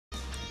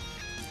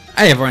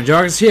Hey everyone,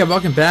 Jargus here,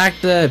 welcome back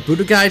to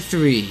Budokai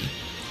 3.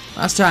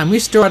 Last time we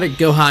started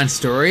Gohan's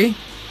story.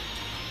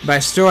 By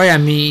story I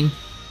mean,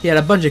 he had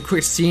a bunch of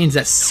quick scenes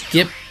that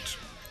skipped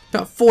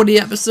about 40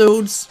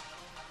 episodes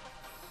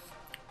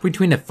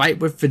between the fight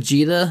with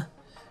Vegeta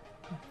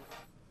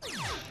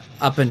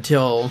up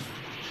until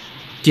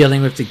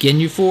dealing with the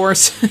Ginyu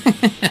Force.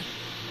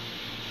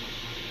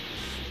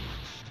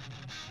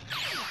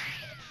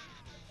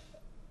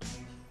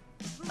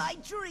 My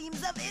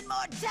dreams of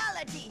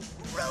immortality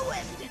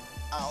ruined,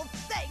 all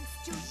thanks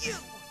to you.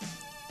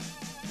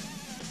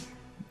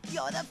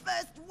 You're the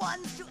first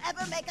ones to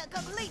ever make a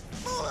complete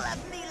fool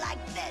of me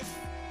like this.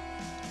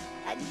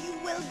 And you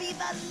will be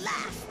the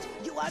last.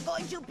 You are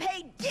going to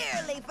pay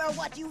dearly for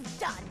what you've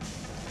done.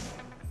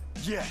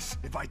 Yes,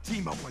 if I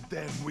team up with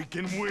them, we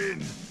can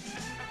win.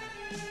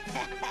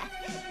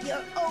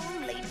 You're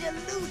only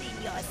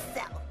deluding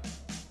yourself.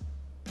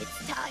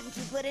 It's time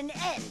to put an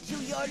end to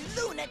your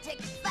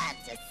lunatic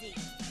fantasy.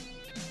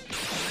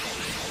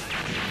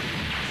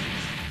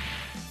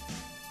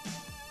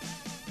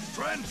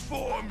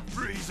 Transform,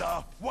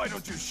 Frieza! Why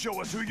don't you show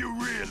us who you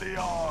really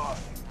are?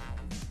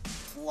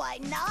 Why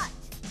not?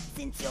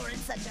 Since you're in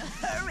such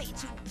a hurry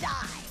to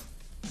die.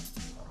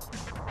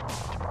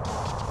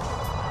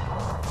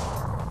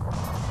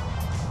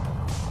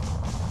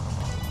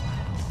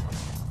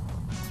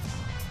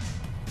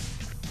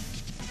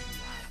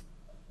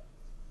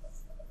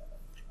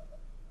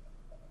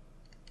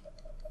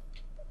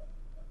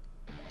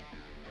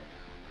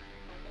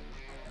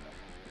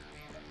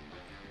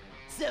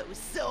 So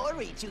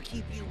sorry to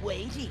keep you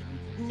waiting.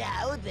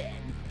 Now then,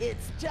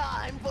 it's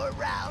time for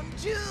round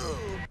 2.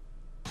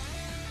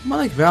 More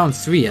like round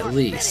 3 at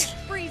least.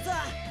 Finished,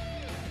 Frieza!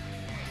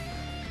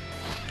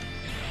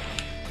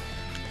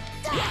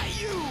 Die,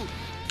 you!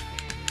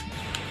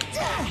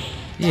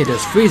 Yeah,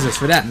 there's Friezas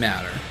for that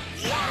matter.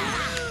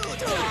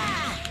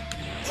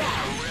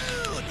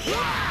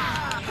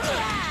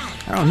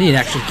 I don't need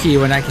extra ki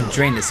when I can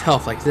drain his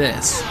health like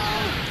this.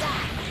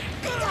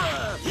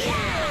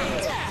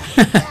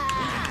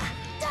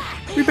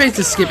 We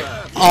basically skip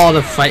all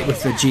the fight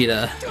with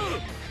Vegeta.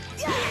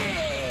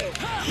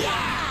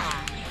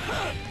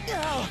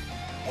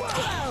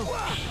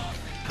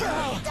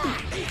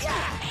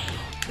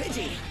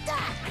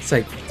 It's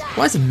like,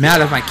 why does it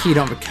matter if my ki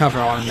don't recover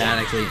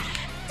automatically?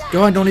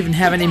 Gohan don't even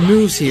have any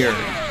moves here.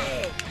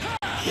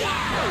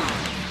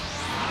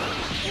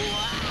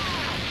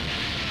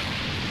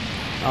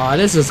 Oh,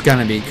 this is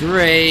gonna be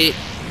great.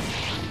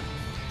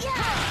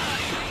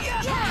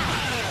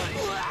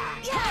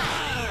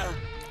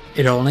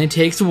 It only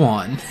takes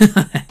one.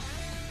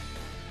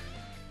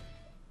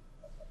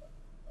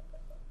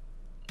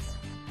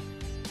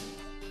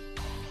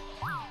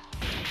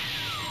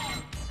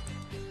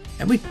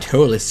 And we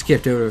totally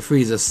skipped over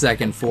Frieza's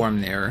second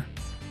form there.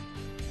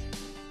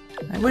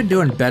 And we're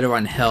doing better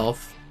on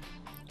health.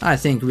 I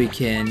think we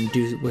can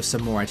do with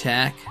some more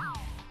attack.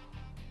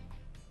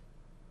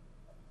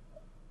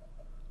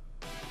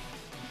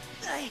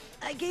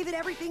 I gave it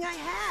everything I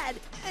had,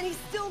 and he's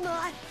still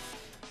not...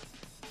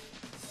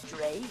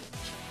 Strange.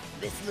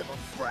 This little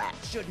brat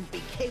shouldn't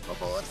be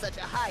capable of such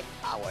a high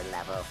power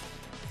level.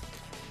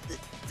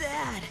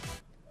 Dad!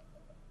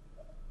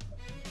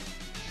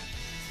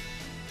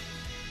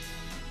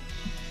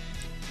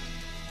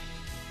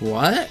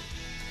 What?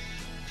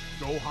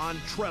 Gohan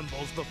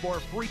trembles before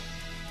free.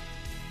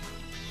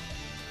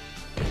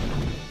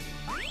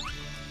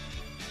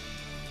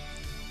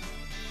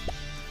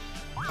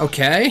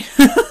 Okay.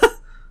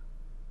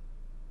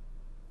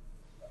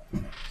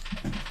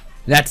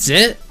 That's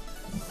it?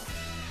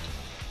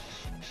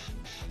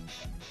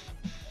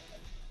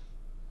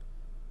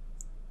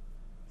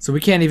 So we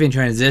can't even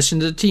transition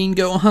to Teen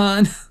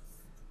Gohan?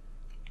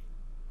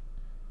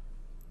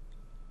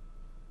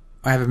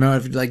 I have a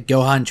moment of like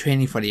Gohan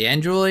training for the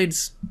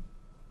androids?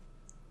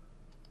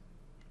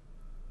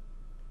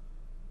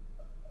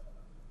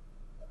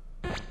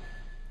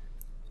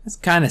 That's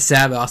kind of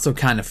sad, but also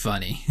kind of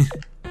funny.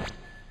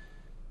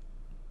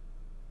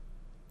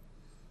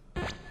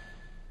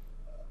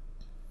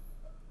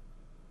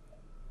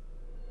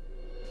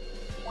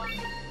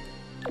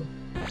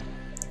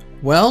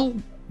 Well,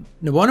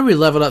 no wonder we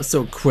leveled up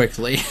so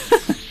quickly.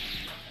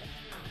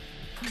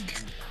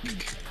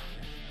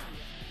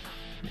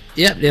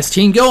 Yep, this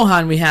Teen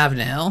Gohan we have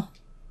now.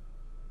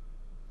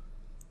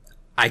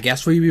 I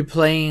guess we'll be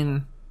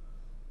playing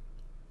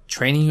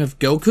training with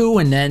Goku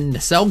and then the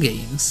Cell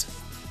games.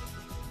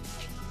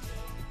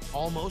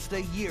 Almost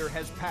a year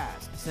has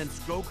passed since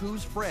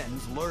Goku's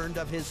friends learned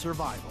of his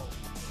survival.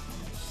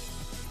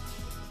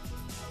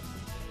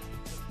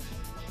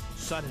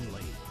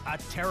 Suddenly, a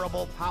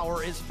terrible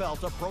power is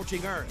felt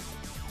approaching Earth.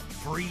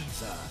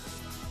 Frieza.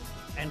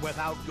 And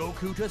without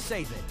Goku to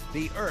save it,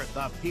 the Earth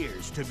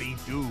appears to be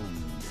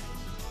doomed.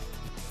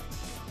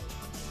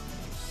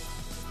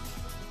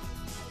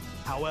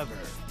 However,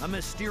 a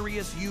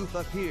mysterious youth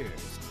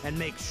appears and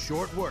makes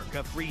short work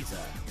of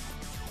Frieza.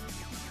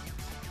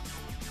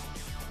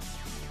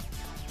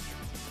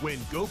 When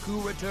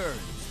Goku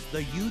returns,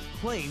 the youth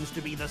claims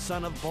to be the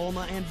son of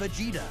Bulma and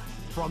Vegeta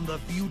from the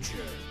future.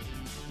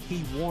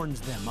 He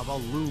warns them of a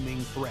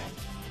looming threat,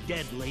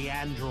 deadly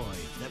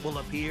androids that will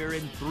appear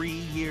in 3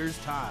 years'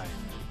 time.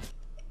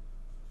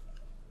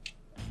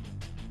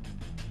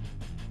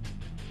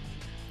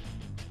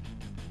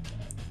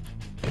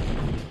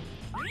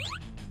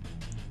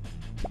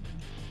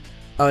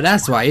 Oh,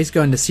 that's why he's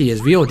going to see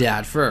his real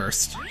dad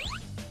first.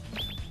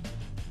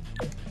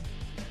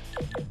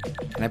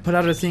 Can I put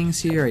other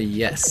things here?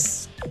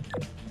 Yes.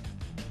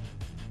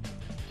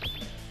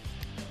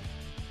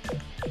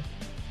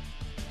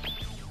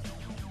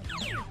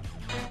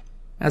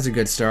 That's a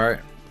good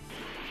start.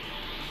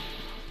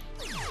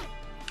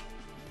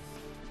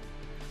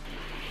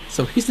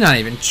 So he's not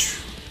even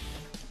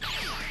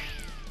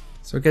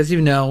so because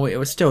even though it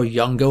was still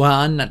young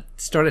Gohan that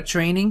started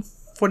training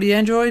for the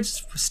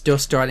androids, we're still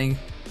starting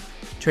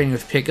training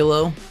with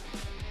Piccolo.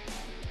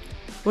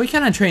 Well, he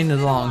kind of trained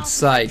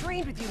alongside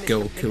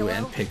Goku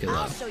and Piccolo.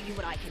 I'll show you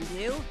what I can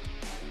do.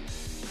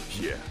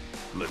 Yeah,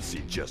 let's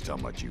see just how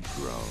much you've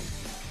grown.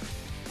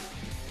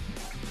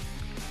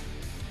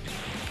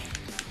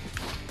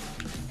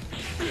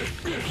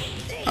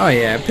 Oh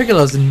yeah,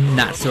 Piccolo's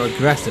not so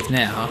aggressive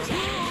now.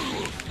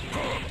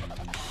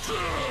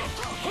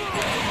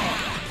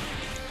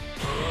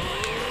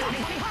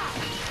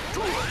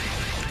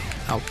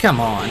 Oh, come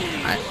on.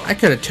 I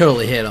could have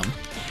totally hit him.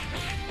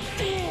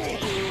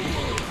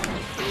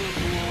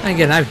 And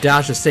again, I've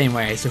dodged the same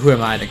way, so who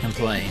am I to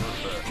complain?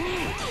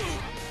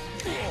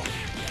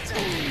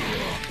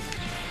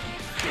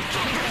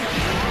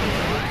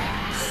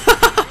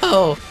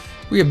 Oh,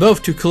 we are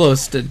both too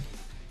close to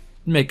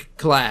make a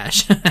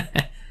clash.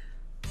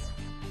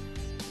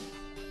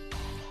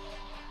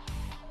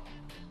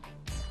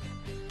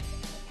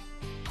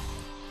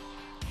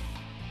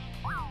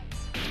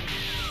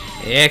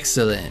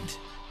 Excellent.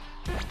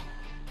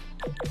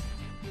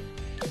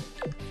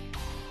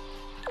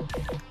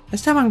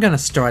 This time I'm gonna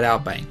start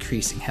out by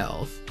increasing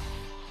health.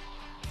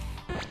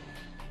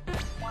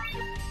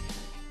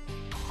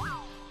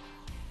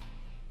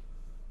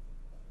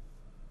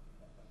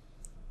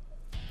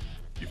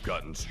 You've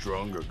gotten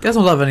stronger. Guess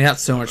I'm leveling up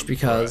so much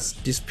because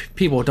these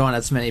people don't have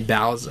as many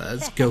battles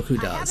as Goku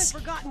I haven't does.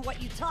 forgotten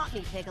what you taught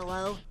me,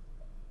 Piccolo.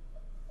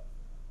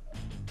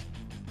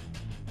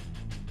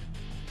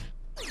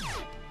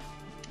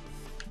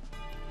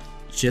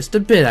 Just a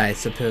bit, I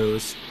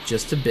suppose.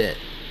 Just a bit.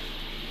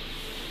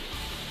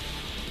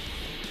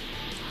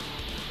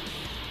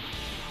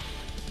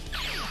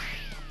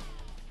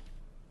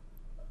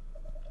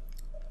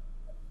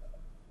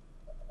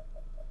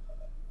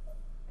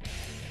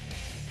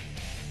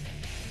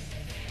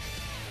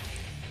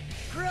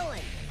 Krillin,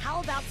 how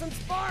about some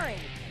sparring?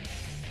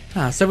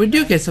 So we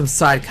do get some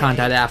side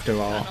content after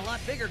all. Gotten a lot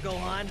bigger,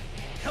 Gohan.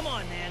 Come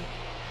on, man.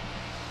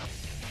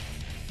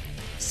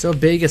 So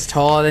big it's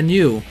taller than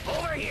you.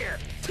 Over here.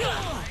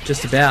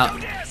 Just about.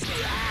 Is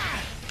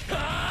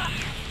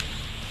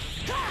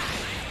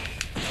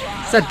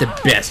that the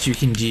best you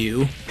can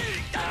do?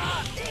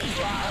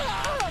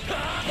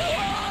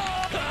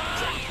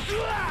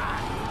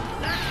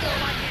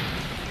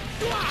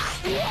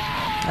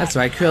 That's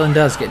right, Krillin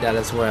does get that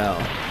as well.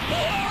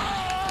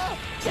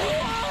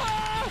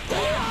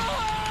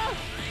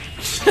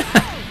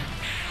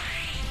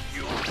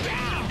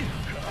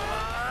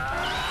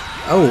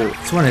 Oh,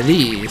 it's one of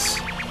these.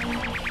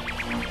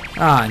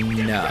 Ah,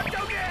 no.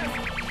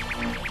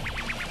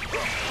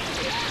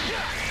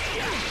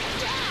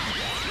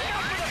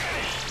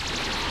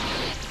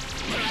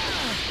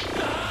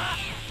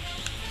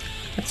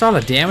 That's all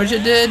the damage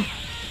it did?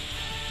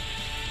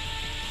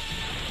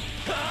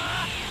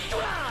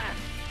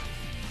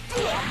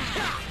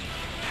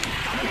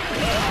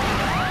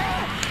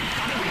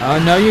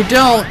 Oh, no you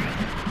don't!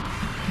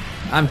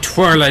 I'm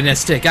twirling this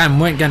stick. I'm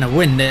gonna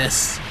win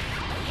this.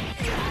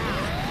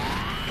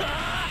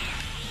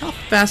 How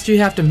fast do you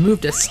have to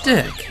move the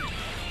stick?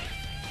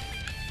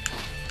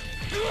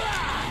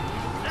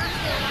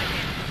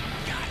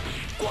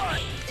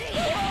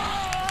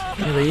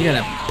 Really, you're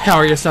gonna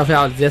power yourself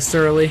out this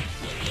early?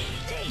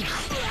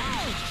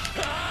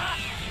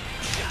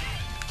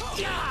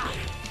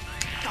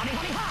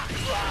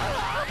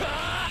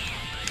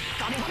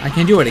 I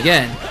can do it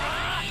again.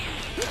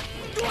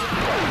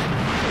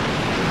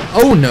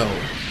 Oh no!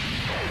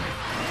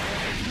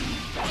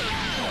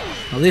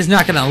 Well, these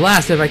not gonna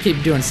last if I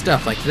keep doing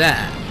stuff like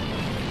that.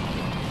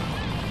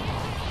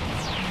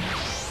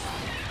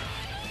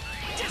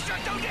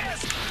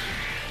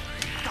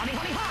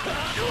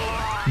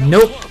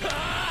 Nope.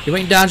 You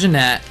ain't dodging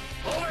that.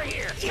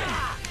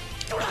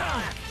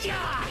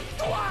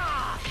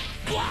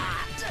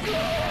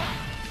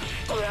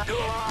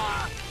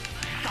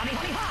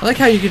 I like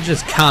how you could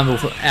just combo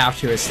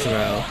after his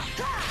throw.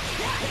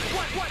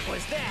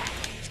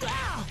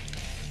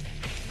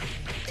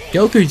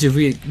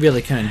 Goku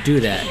really couldn't do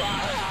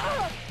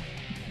that.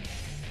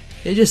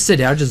 They just sit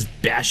there and just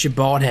bash your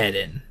bald head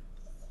in.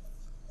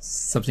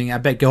 Something I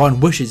bet Gohan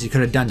wishes he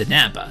could have done to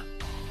Nappa.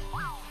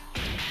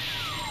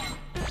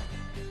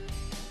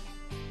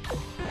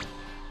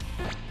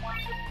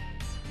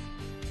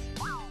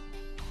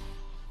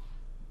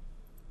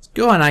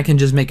 Gohan and I can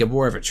just make a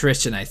war of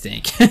attrition, I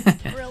think.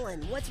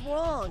 Krillin, what's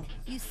wrong?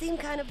 You seem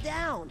kind of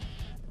down.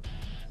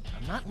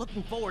 I'm not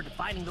looking forward to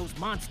fighting those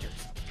monsters.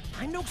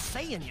 I'm no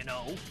Saiyan, you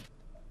know.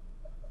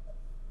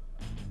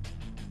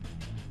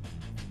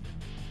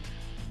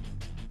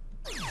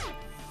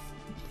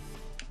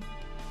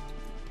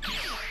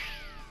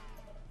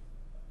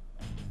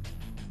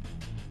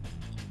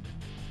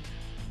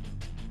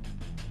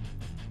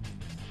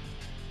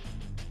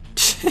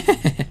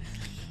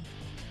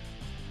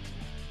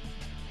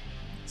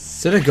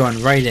 Instead of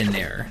going right in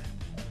there.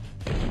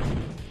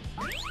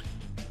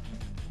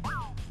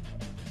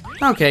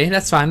 Okay,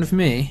 that's fine with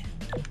me.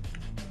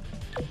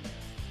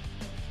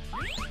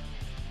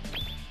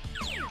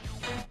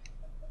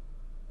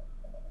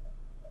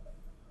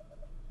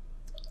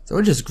 So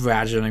we're just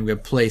gradually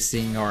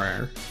replacing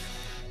our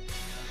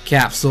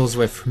capsules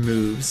with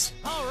moves.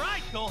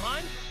 Alright,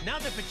 Gohan. Now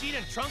that Vegeta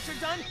and Trunks are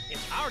done,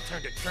 it's our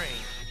turn to train.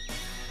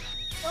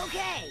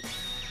 Okay.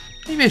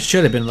 Maybe I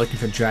should have been looking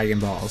for Dragon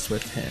Balls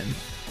with him.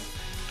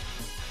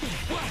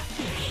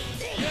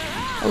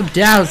 Oh,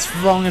 Dad, what's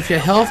wrong with your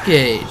health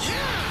gauge?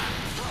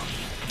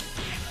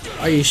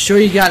 Are you sure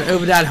you got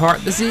over that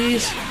heart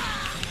disease?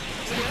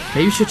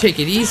 Maybe you should take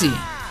it easy.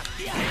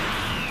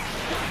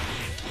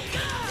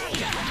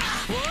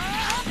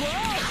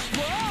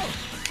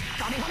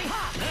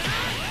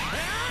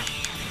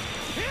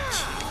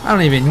 I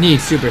don't even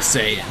need Super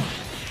Saiyan.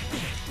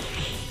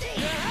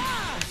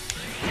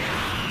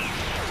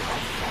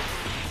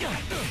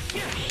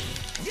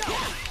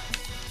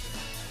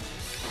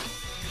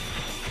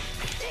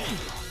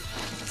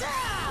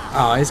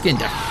 Oh, he's getting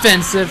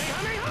defensive.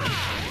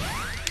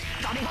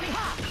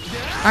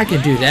 I can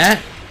do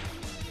that.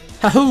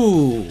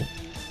 Ha-hoo!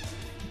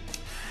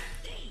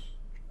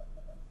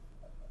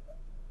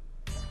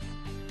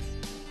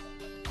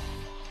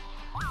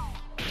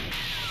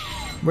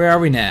 Where are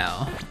we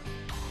now?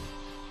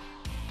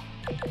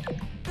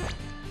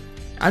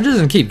 I'm just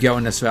gonna keep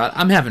going this route.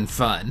 I'm having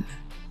fun.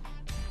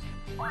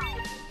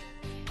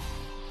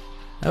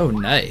 Oh,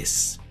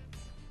 nice.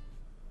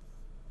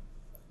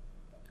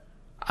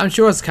 I'm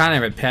sure it's kind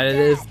of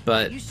repetitive,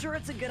 but You sure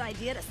it's a good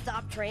idea to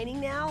stop training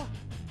now?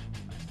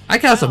 I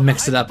can also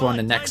mix it up on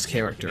the next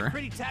character.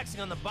 Pretty taxing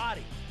on the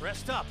body.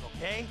 Rest up,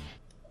 okay?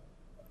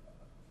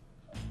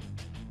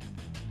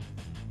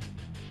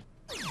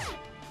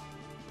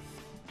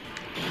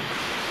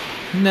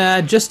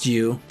 Nah, just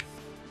you.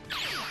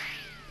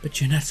 But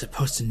you're not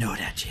supposed to know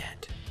that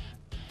yet.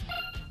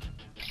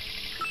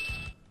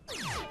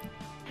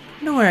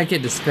 Know where I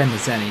get to spend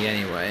this any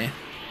anyway.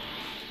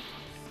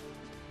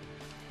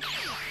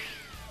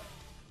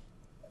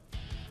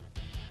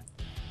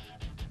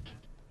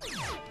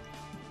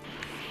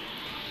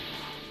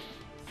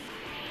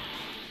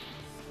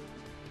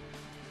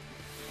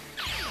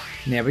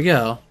 There we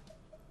go.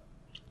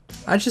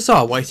 I just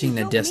saw a white thing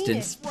in the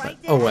distance, but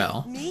oh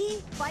well. Me?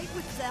 Fight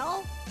with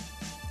Cell?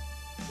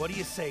 What do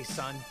you say,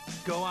 son?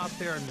 Go out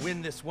there and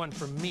win this one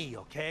for me,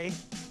 okay?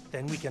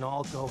 Then we can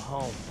all go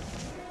home.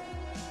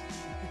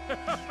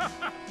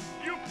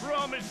 You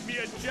promised me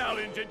a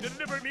challenge and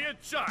delivered me a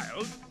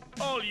child?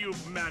 All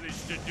you've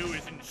managed to do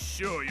is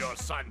ensure your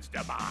son's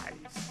demise.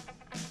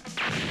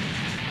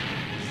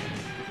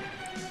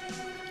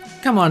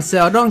 Come on,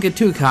 Cell, don't get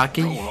too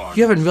cocky.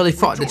 You haven't really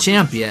fought the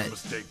champ yet.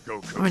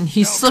 I mean,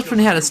 he slipped when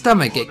he had a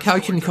stomachache. How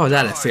can you call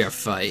that a fair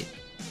fight?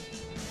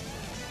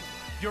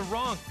 You're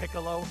wrong,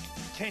 Piccolo.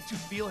 Can't you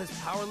feel his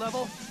power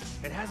level?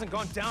 It hasn't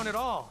gone down at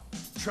all.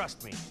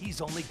 Trust me,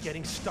 he's only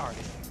getting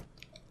started.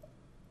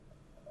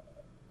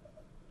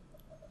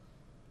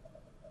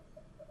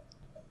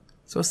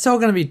 So it's still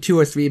gonna be 2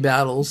 or 3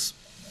 battles.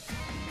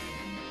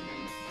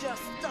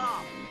 Just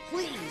stop,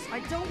 please.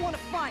 I don't want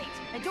to fight.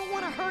 I don't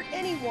want to hurt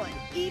anyone,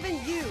 even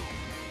you.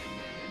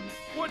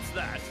 What's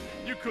that?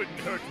 You couldn't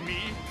hurt me,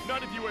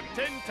 not if you were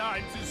 10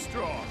 times as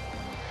strong.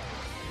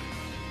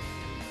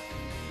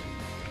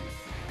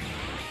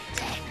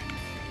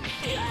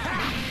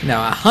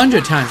 Now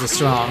 100 times as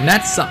strong,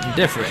 that's something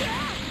different.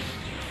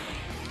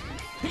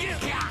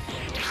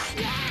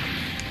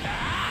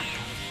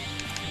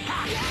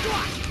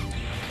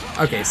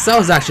 Okay,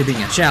 Cell's actually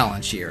being a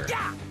challenge here.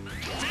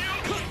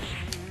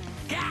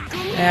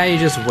 Yeah, you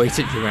just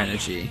wasted your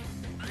energy.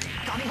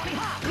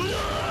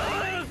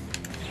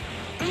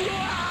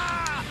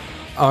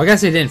 Oh, I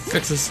guess they didn't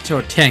fix this to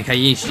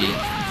Tenkaichi.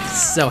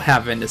 Still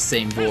having the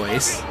same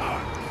voice.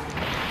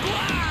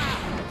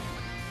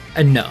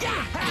 And no.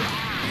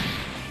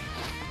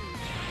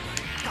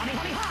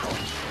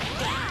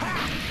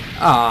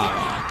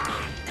 Ah.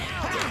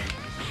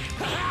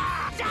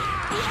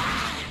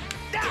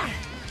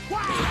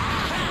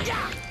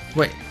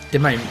 Wait,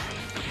 did my...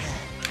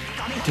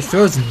 Do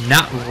throws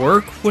not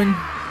work when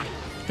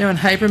they're in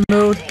hyper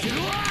mode?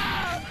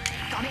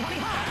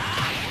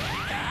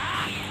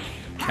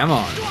 Come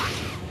on.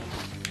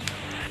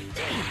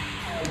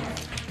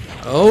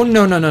 Oh,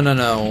 no, no, no, no,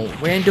 no.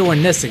 We ain't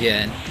doing this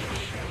again.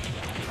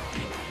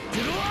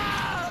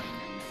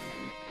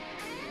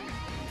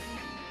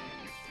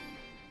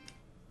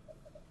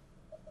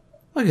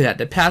 Look at that,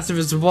 the passive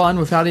is 1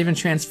 without even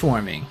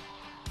transforming.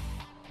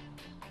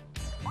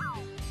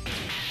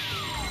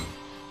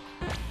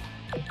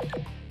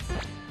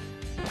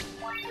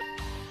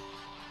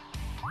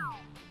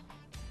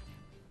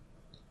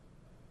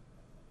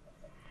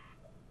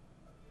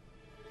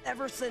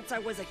 Ever since I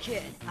was a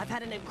kid, I've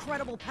had an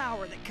incredible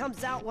power that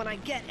comes out when I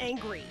get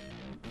angry.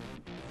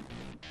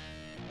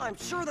 I'm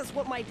sure that's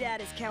what my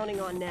dad is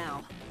counting on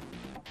now.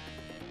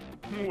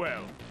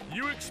 Well,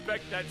 you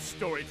expect that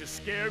story to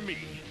scare me.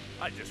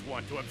 I just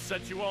want to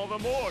upset you all the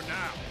more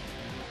now.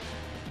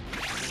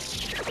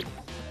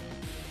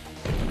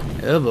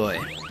 Oh boy,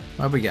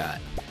 what we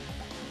got?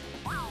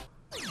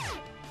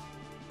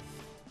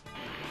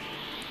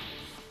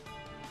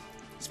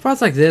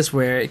 Spots like this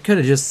where it could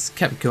have just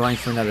kept going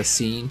for another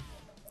scene.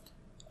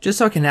 Just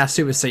so I can have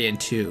Super Saiyan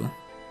 2.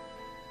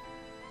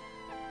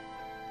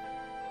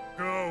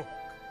 Go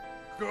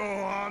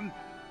on.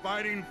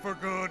 Fighting for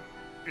good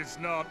is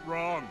not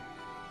wrong.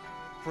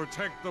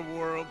 Protect the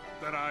world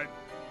that I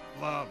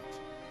loved.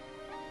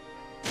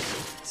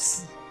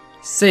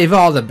 Save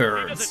all the He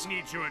birds. doesn't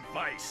need your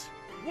advice.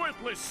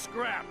 Worthless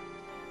scrap.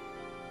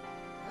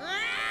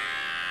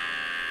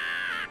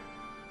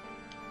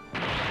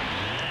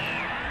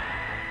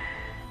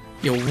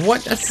 Yo,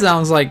 what? That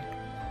sounds like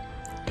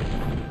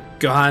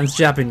Gohan's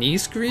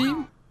Japanese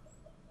scream?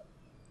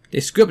 They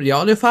script the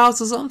audio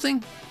files or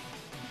something?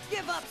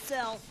 Give up,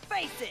 Cell.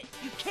 Face it,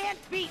 you can't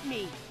beat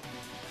me.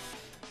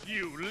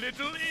 You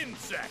little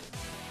insect.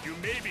 You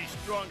may be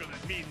stronger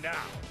than me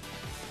now,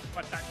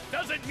 but that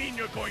doesn't mean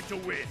you're going to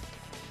win.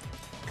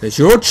 'Cause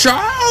you're a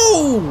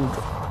child!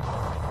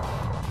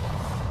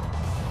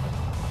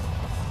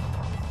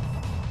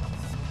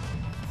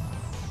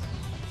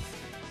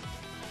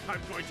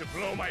 I'm going to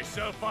blow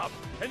myself up,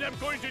 and I'm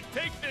going to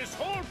take this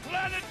whole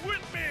planet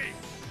with me!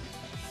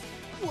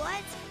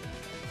 What?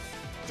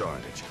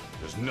 Darn it.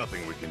 There's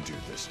nothing we can do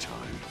this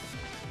time.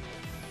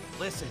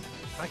 Listen,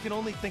 I can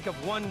only think of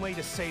one way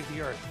to save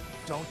the Earth.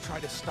 Don't try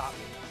to stop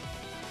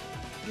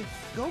me.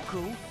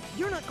 Goku,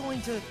 you're not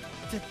going to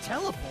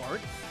teleport.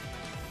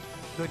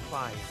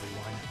 Goodbye,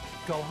 everyone.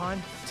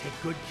 Gohan, take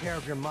good care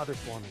of your mother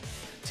for me.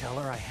 Tell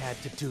her I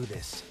had to do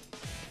this.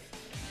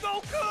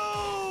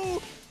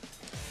 Goku!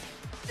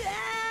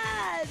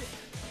 Dad!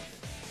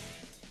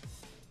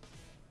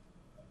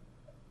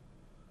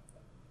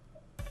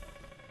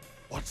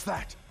 What's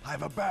that? I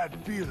have a bad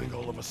feeling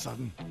all of a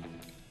sudden.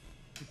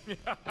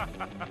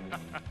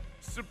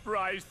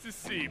 Surprised to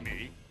see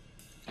me?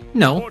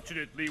 No.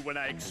 Fortunately, when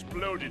I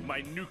exploded,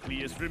 my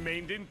nucleus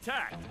remained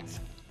intact.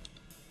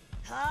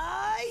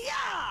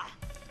 Hiya!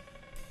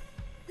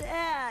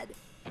 Dad!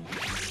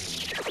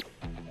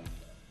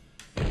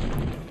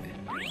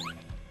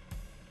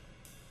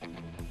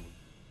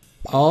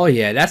 Oh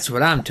yeah, that's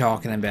what I'm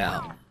talking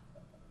about.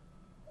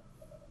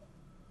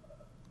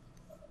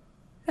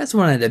 That's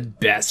one of the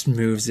best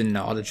moves in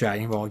all the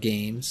Dragon Ball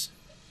games.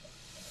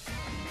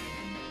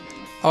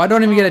 Oh, I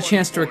don't even get a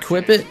chance to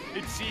equip it?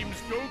 It seems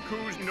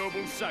Goku's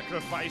noble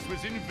sacrifice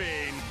was in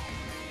vain.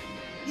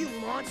 You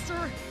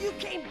monster! You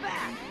came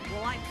back!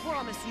 Well, I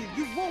promise you,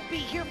 you won't be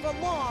here for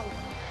long!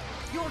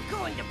 You're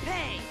going to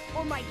pay!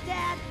 For my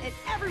dad and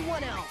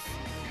everyone else!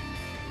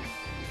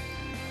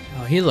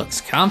 Oh, he looks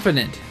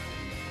confident.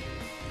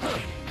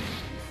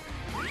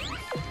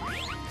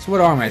 So what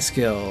are my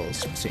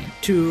skills? Saiyan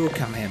 2,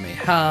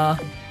 Kamehameha,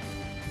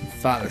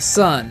 Father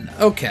Son.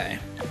 Okay.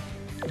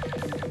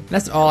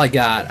 That's all I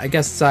got. I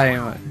guess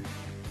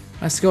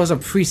my skills are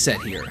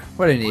preset here.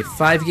 What do I need?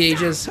 5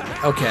 gauges?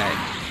 Okay.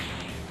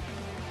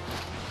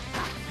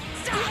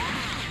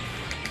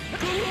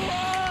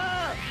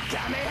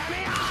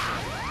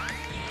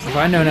 If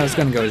I'd known I was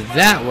gonna go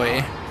that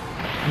way,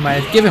 I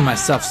might have given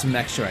myself some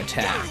extra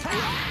attack.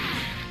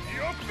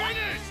 You're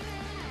finished!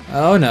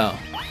 Oh no.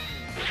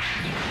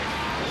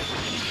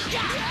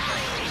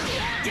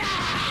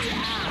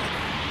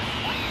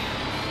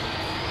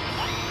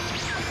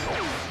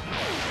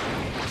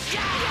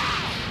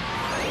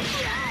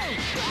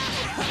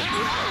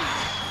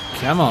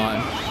 Come on.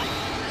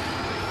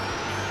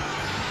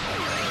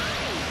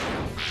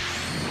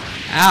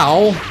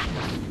 Ow.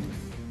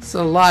 That's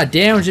a lot of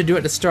damage to do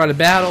at the start of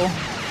battle.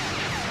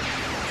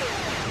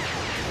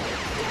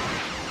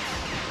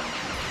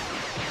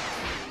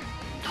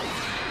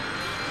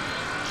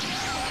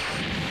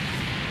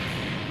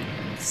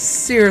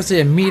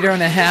 Seriously, 1.5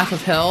 meters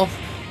of health?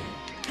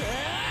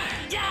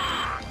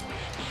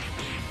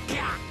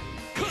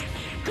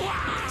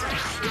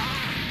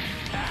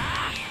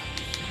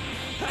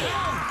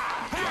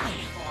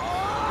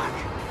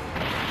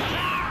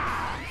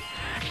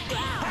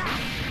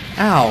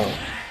 Ow,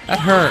 that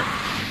hurt.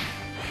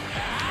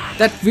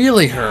 That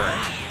really hurt.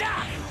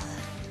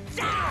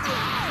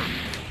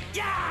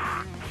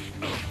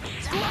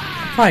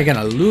 Probably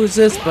gonna lose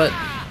this, but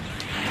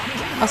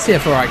I'll see how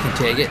far I can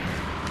take it.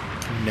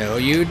 No,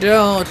 you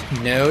don't.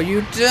 No,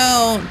 you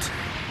don't.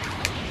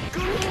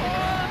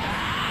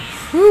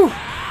 Whew.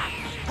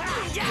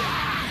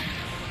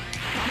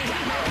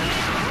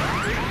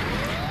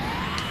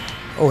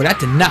 Oh, that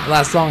did not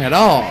last long at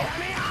all.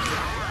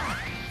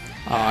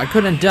 Oh, I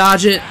couldn't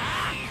dodge it.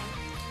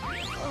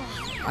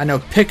 I know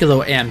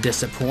Piccolo am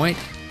disappoint.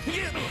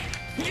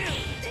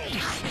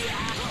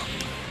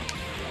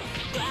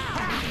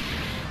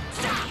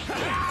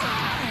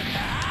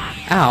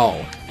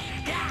 Ow.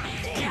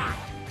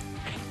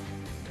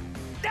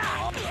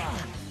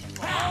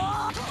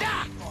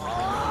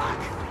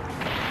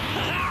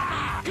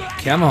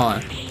 Come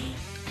on.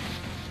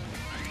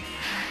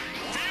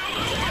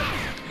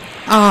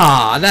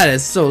 Ah, that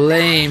is so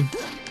lame.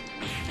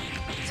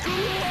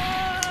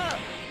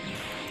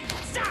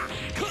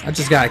 I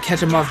just gotta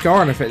catch him off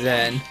guard with it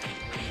then.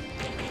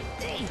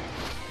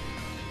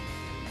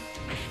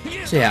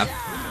 So yeah,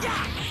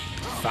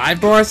 5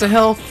 bars of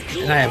health,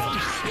 and I have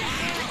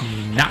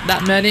not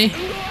that many.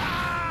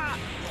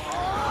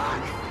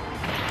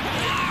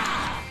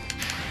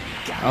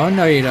 Oh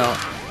no, you don't.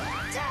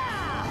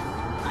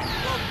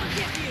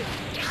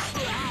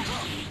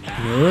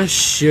 Nor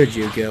should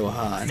you,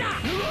 Gohan.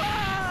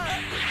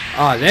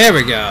 Oh, there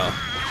we go.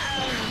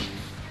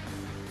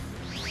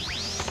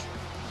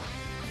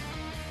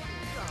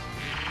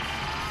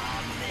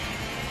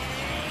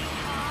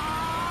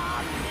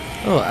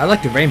 Oh, I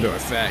like the rainbow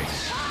effect.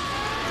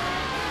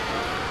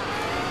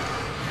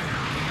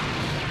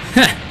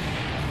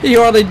 He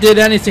hardly did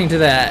anything to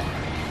that.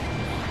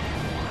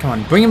 Come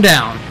on, bring him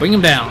down, bring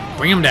him down,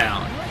 bring him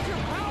down.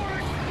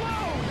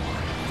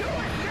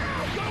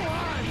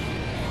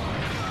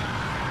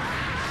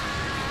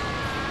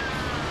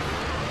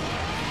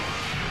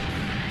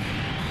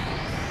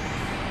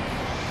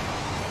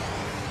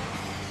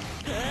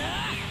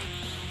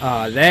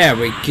 Oh, there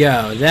we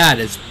go. That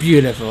is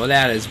beautiful.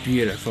 That is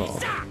beautiful.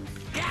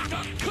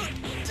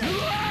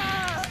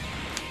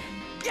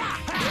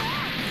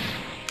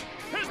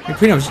 We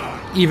pretty much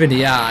even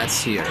the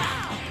odds here.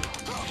 I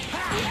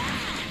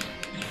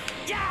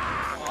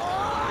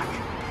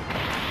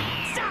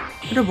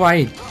wonder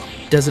why he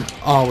doesn't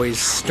always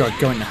start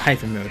going to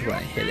hyper mode when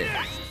I hit it.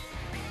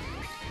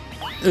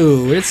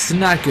 Ooh, it's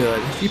not good.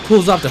 If he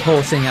pulls off the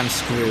whole thing, I'm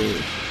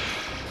screwed.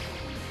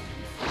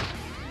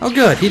 Oh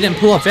good, he didn't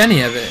pull off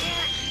any of it.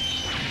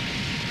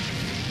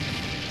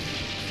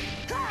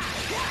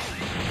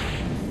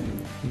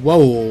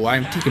 Whoa,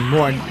 I'm taking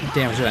more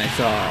damage than I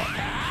thought.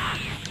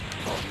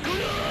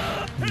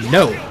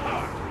 No.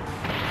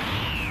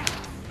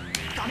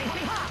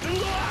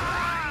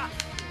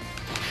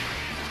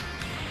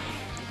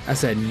 I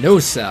said no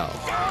cell.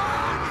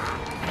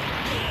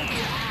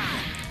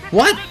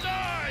 What?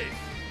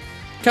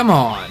 Come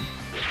on.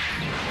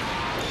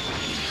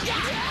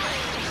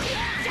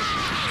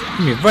 I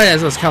mean, right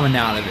as I was coming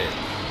out of it.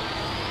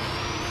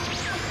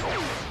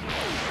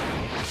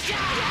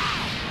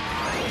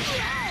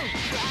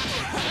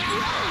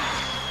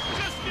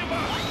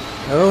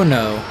 Oh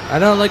no, I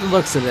don't like the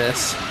looks of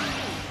this.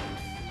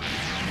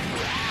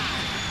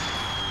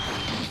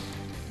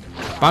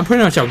 But I'm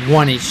pretty much at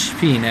 1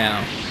 HP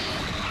now.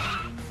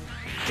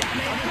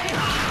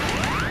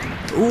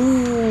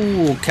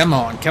 Ooh, come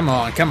on, come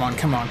on, come on,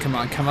 come on, come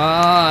on, come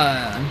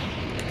on.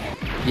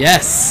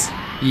 Yes!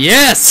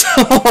 Yes!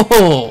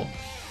 Oh!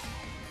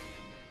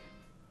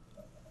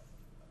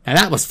 Now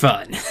that was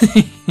fun.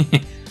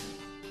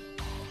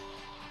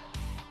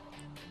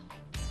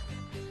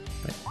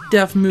 But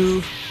death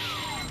move.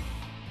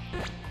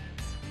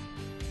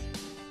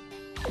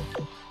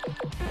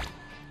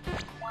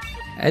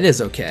 It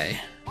is okay.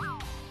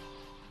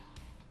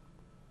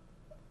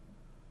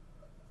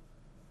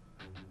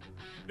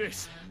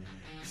 This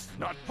is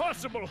not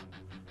possible.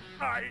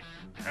 I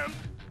am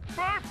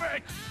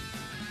perfect.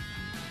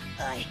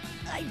 I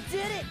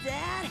did it,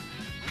 Dad.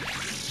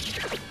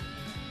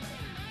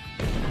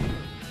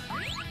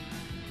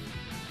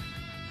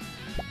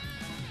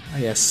 Oh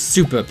yeah,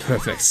 super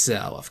perfect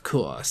cell, of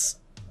course.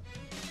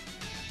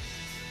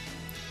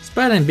 It's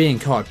better than being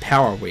called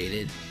power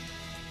weighted.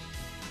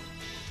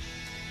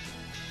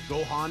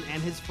 Gohan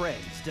and his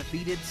friends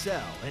defeated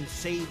Cell and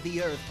saved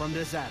the Earth from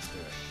disaster.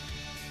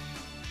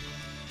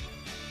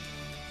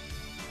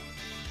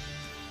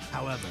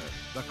 However,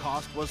 the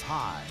cost was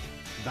high.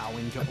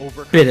 Vowing to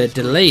overcome Bit of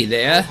delay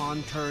there.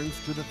 Gohan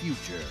turns to the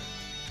future.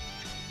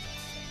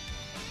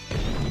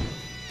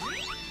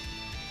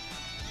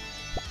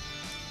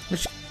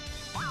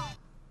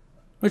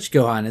 Which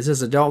Gohan? Is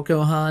this adult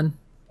Gohan?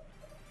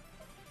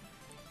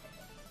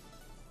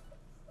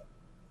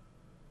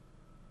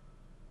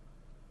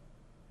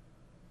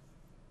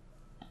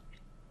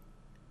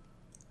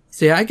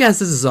 So yeah, I guess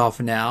this is all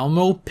for now, and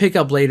we'll pick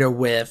up later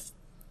with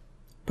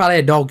probably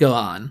adult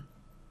Gohan.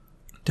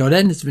 Till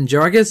then, it's been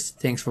Jargus,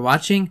 thanks for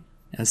watching,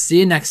 and I'll see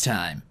you next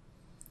time.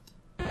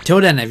 Till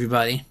then,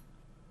 everybody.